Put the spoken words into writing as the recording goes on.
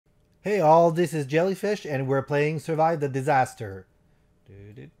Hey all, this is Jellyfish and we're playing Survive the Disaster.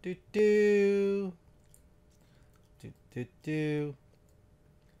 Do do do do. Do do do.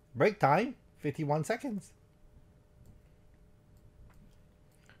 Break time, 51 seconds.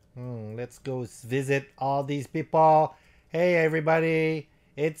 Let's go visit all these people. Hey everybody,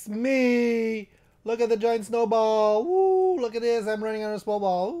 it's me. Look at the giant snowball. Woo, look at this, I'm running on a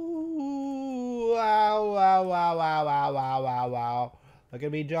snowball. Ooh, wow, wow, wow, wow, wow, wow, wow, wow. Look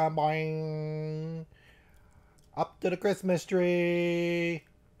at me jumping. Up to the Christmas tree.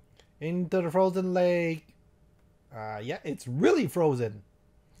 Into the frozen lake. Yeah, it's really frozen.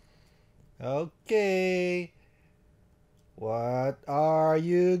 Okay. What are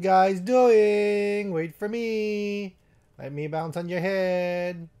you guys doing? Wait for me. Let me bounce on your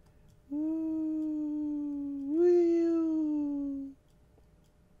head.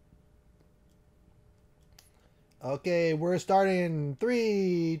 Okay, we're starting.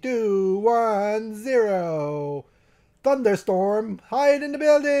 3, 2, 1, 0. Thunderstorm, hide in the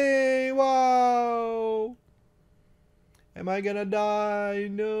building. Wow. Am I gonna die?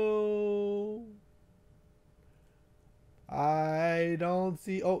 No. I don't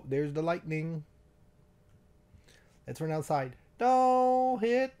see. Oh, there's the lightning. Let's run outside. Don't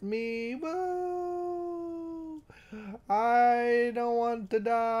hit me. Whoa. I don't want to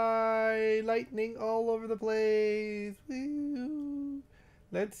die. Lightning all over the place. Woo.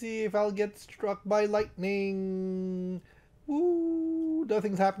 Let's see if I'll get struck by lightning. Woo.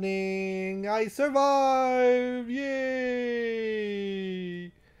 Nothing's happening. I survived. Yay.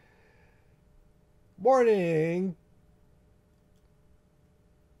 Morning.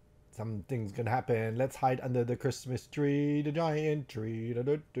 Something's gonna happen. Let's hide under the Christmas tree, the giant tree. Do,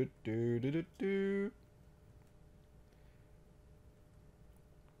 do, do, do, do, do.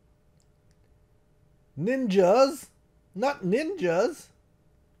 Ninjas? Not ninjas.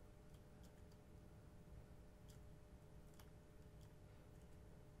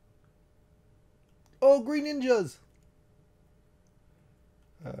 Oh, green ninjas.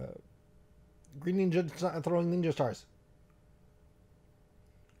 Green ninja throwing ninja stars.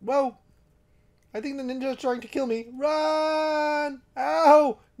 Whoa. I think the ninja is trying to kill me. Run!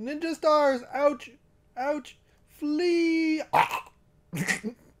 Ow! Ninja stars! Ouch! Ouch! Flee!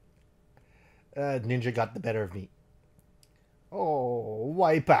 Ninja got the better of me. Oh,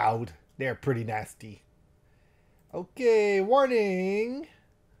 wipe out. They're pretty nasty. Okay, warning.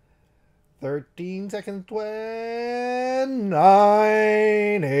 13 seconds, 9,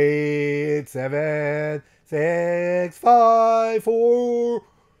 8, 7, 6, 5, 4,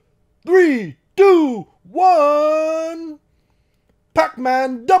 3, 2, 1.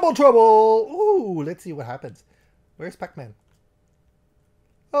 Pac-Man double trouble. Ooh, let's see what happens. Where's Pac-Man?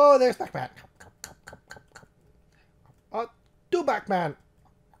 Oh, there's Pac-Man. Oh, two Pac-Man.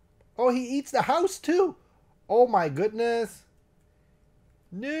 Oh, he eats the house too. Oh my goodness.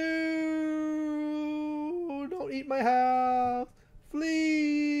 No, don't eat my house.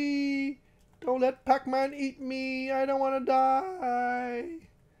 Flee. Don't let Pac-Man eat me. I don't want to die.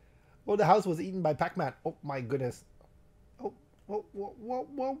 Oh, the house was eaten by Pac-Man. Oh my goodness. Oh, whoa, whoa, whoa,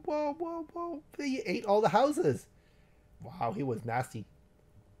 whoa, whoa, whoa, whoa. He ate all the houses. Wow, he was nasty.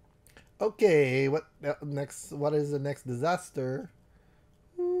 Okay, what next? What is the next disaster?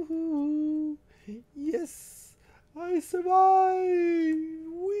 Woohoo! Yes, I survived.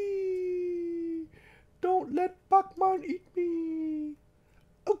 Wee! Don't let Pac-Man eat me.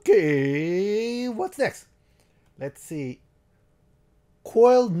 Okay, what's next? Let's see.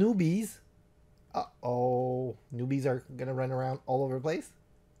 Coiled newbies. Uh-oh. Newbies are gonna run around all over the place.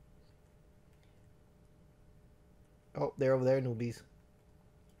 Oh, they're over there, newbies.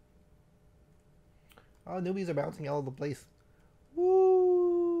 Oh, newbies are bouncing all over the place.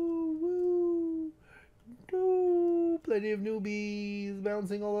 Woo! Woo! Woo! Plenty of newbies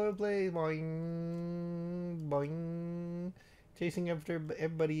bouncing all over the place. Boing! Boing! Chasing after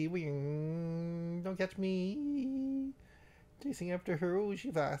everybody. Wing! Don't catch me! Chasing after her. Oh,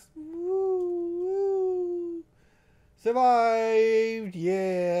 she fast. Woo! Woo! Survived!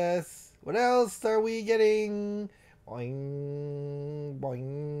 Yes! What else are we getting? Boing!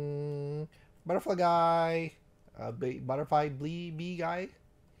 Boing! Butterfly guy. Butterfly bee guy.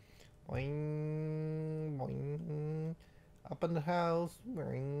 Boing! Boing! Up in the house.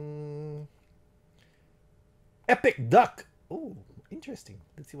 Boing! Epic duck! Oh, interesting.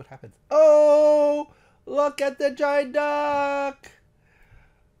 Let's see what happens. Oh! Look at the giant duck!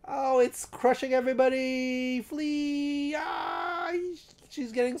 Oh, it's crushing everybody! Flee! Ah!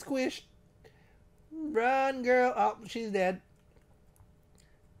 She's getting squished. Run, girl! Oh, she's dead.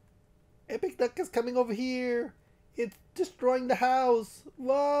 Epic Duck is coming over here. It's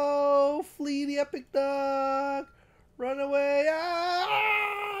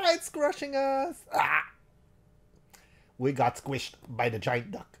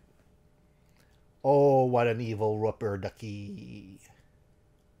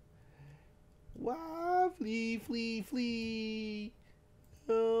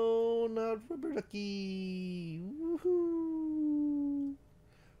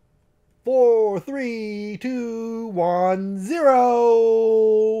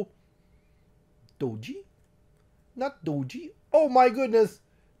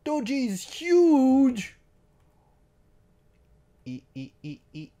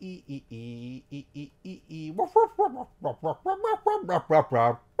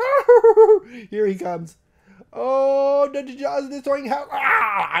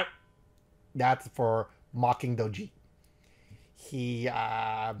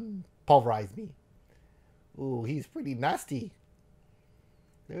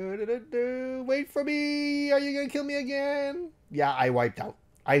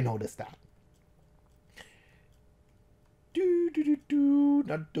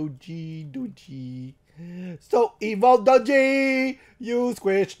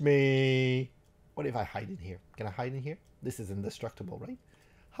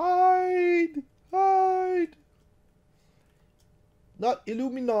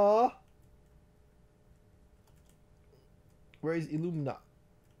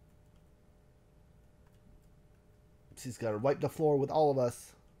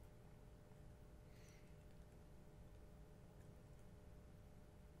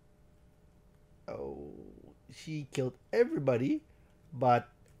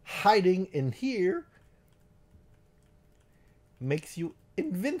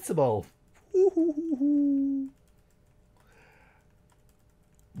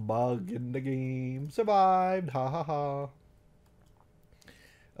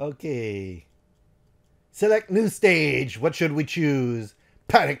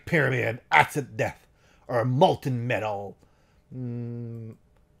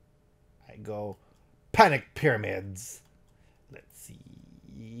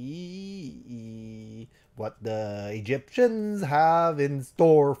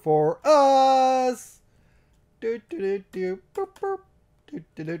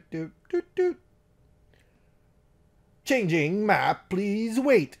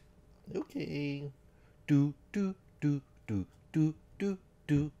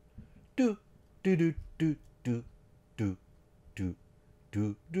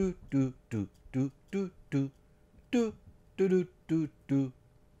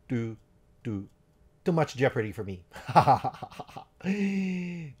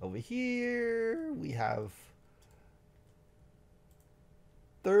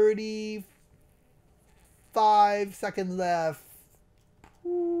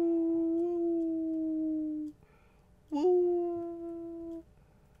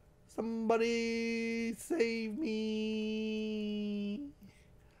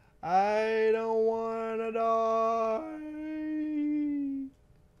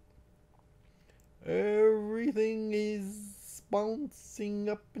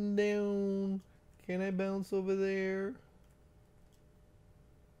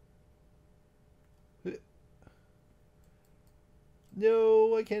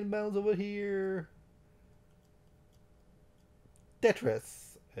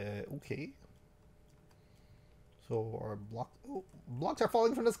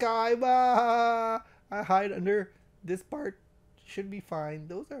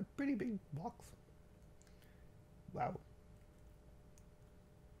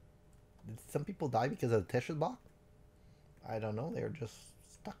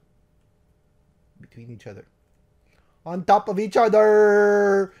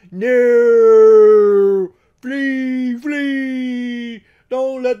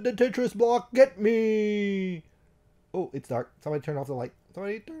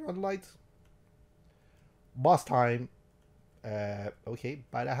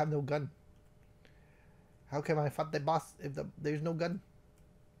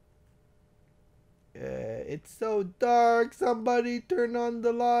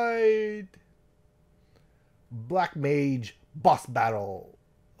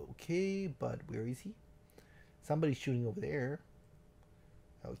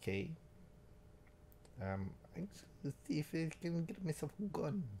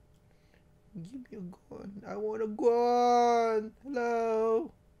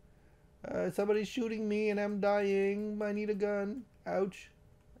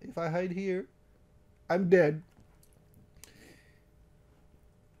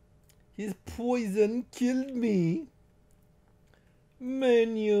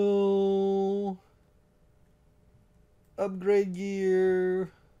Menu. Upgrade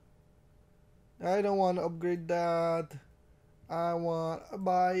gear. I don't want to upgrade that. I want to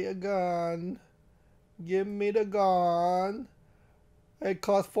buy a gun. Give me the gun. It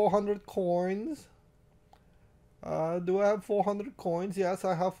costs 400 coins. Do I have 400 coins? Yes,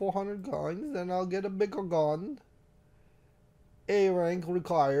 I have 400 coins. Then I'll get a bigger gun. A rank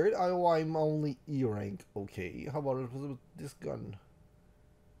required. I'm only E rank. Okay, how about this gun?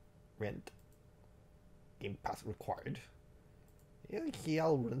 Rent. Game Pass required. Yeah, okay,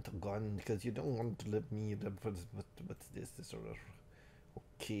 I'll rent a gun because you don't want to let me. What's this? This sort of.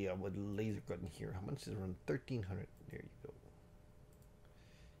 Okay, I would laser gun here. How much is it? Around 1,300. There you go.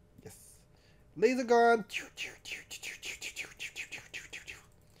 Yes, laser gun.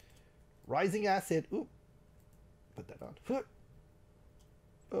 Rising acid. Ooh, put that on.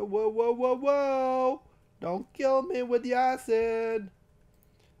 Whoa, whoa, whoa, whoa! Don't kill me with the acid.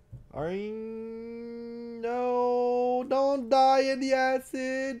 No, don't die in the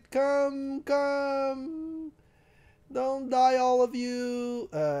acid. Come. Don't die, all of you.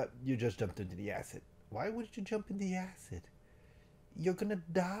 You just jumped into the acid. Why would you jump in the acid? You're gonna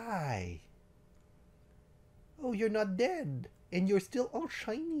die. Oh, you're not dead. And you're still all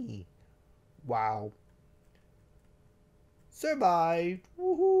shiny. Wow. Survived.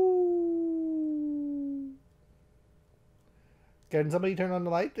 Woohoo. Can somebody turn on the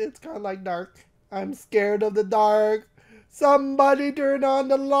light? It's kind of like dark. I'm scared of the dark. Somebody turn on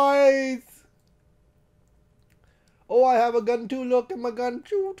the lights. Oh, I have a gun too. Look at my gun.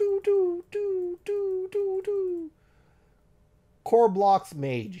 Choo, choo, choo, choo, choo, choo, choo. Core blocks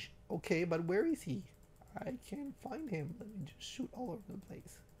mage. Okay, but where is he? I can't find him. Let me just shoot all over the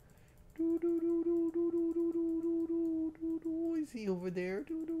place. Is he over there?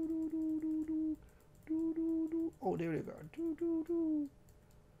 Oh, there you go.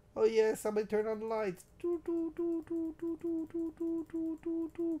 Oh yeah, somebody turn on the lights.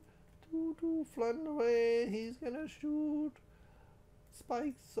 Flooding away. He's gonna shoot.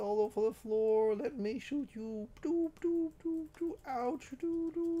 Spikes all over the floor. Let me shoot you. Ouch.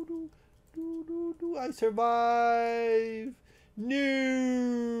 I survive. No.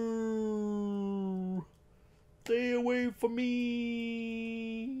 Stay away from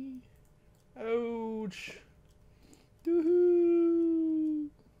me. Ouch.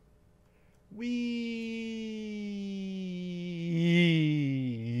 Wee.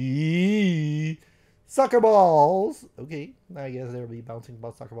 Soccer balls. Okay, I guess there'll be bouncing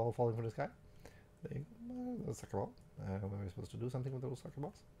ball, soccer ball falling from the sky. There you go. Soccer ball. Am I supposed to do something with those soccer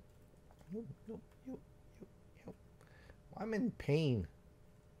balls? Yo. I'm in pain.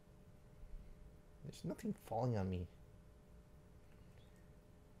 There's nothing falling on me.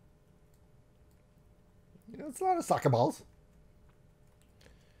 It's a lot of soccer balls.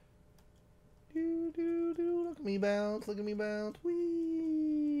 Look at me bounce.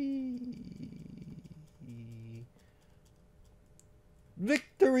 Whee!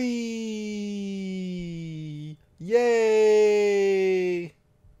 Victory! Yay!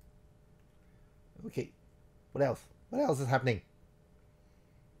 Okay. What else? What else is happening?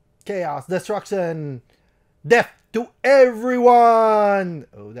 Chaos, destruction, death to everyone!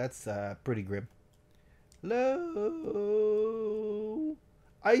 Oh, that's pretty grim. Hello?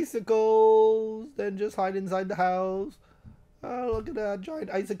 Icicles! Then just hide inside the house. Oh, look at that. Giant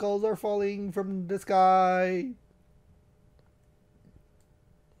icicles are falling from the sky.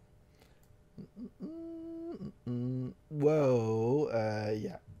 Whoa.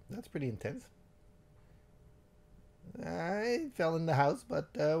 Yeah, that's pretty intense. I fell in the house, but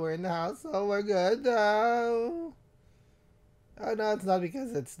we're in the house, so we're good. Oh no, it's not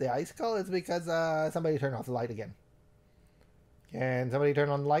because it's the icicle. It's because somebody turned off the light again. Can somebody turn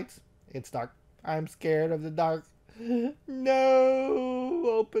on the lights? It's dark. I'm scared of the dark. No!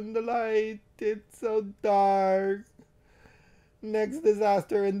 Open the light. It's so dark. Next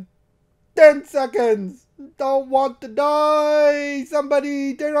disaster in 10 seconds. Don't want to die.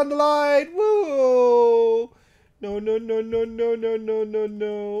 Somebody turn on the light. Woo! No.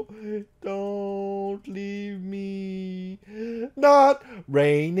 Don't leave me. Not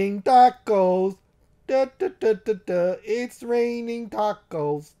raining tacos. It's raining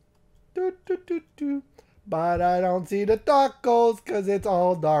tacos. But I don't see the tacos because it's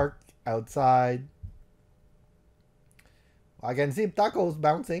all dark outside. I can see tacos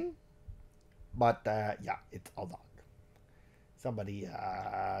bouncing. But yeah, it's all dark. Somebody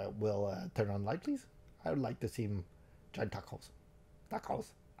will turn on light, please. I would like to see giant tacos.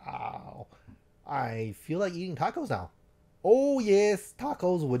 Tacos. Ow. I feel like eating tacos now. Oh yes,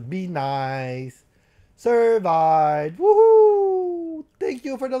 tacos would be nice. Survived. Woohoo! Thank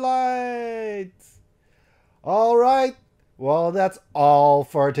you for the lights. All right. Well, that's all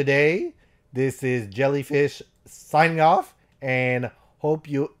for today. This is Jellyfish signing off and hope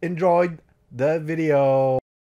you enjoyed the video.